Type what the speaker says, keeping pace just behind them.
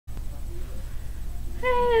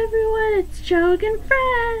Hey everyone, it's Chiog and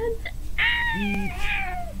friends!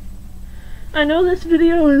 I know this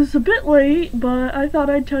video is a bit late, but I thought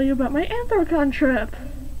I'd tell you about my Anthrocon trip.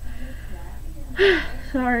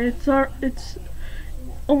 Sorry, it's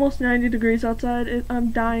almost 90 degrees outside.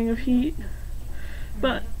 I'm dying of heat.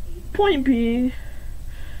 But point being,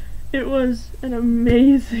 it was an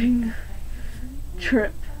amazing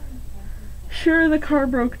trip. Sure, the car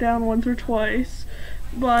broke down once or twice,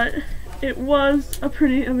 but it was a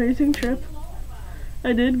pretty amazing trip.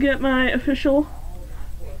 I did get my official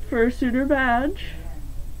fursuiter badge.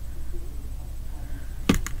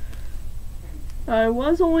 I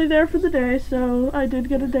was only there for the day, so I did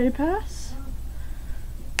get a day pass.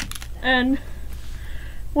 And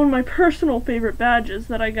one of my personal favorite badges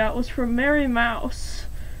that I got was from Mary Mouse.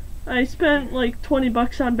 I spent like 20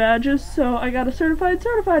 bucks on badges, so I got a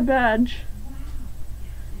certified badge.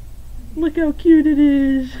 Look how cute it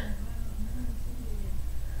is.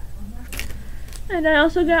 And I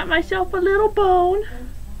also got myself a little bone.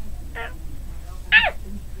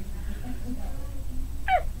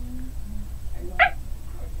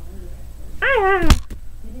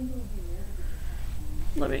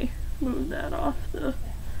 Let me move that off the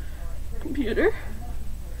computer.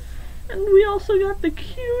 And we also got the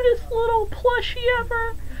cutest little plushie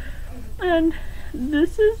ever. And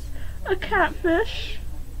this is a catfish.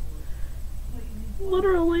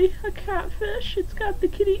 Literally a catfish. It's got the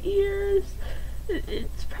kitty ears.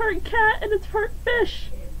 It's part cat and it's part fish.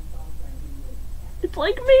 It's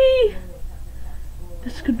like me.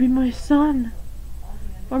 This could be my son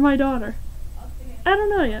or my daughter. I don't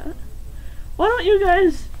know yet. Why don't you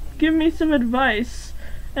guys give me some advice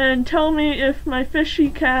and tell me if my fishy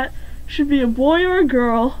cat should be a boy or a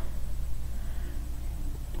girl,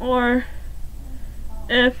 or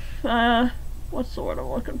if what's the word I'm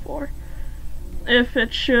looking for? If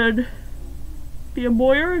it should be a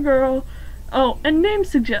boy or a girl. Oh, and name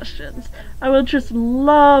suggestions. I would just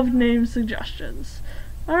love name suggestions.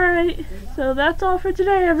 Alright, so that's all for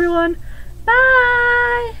today, everyone.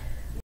 Bye!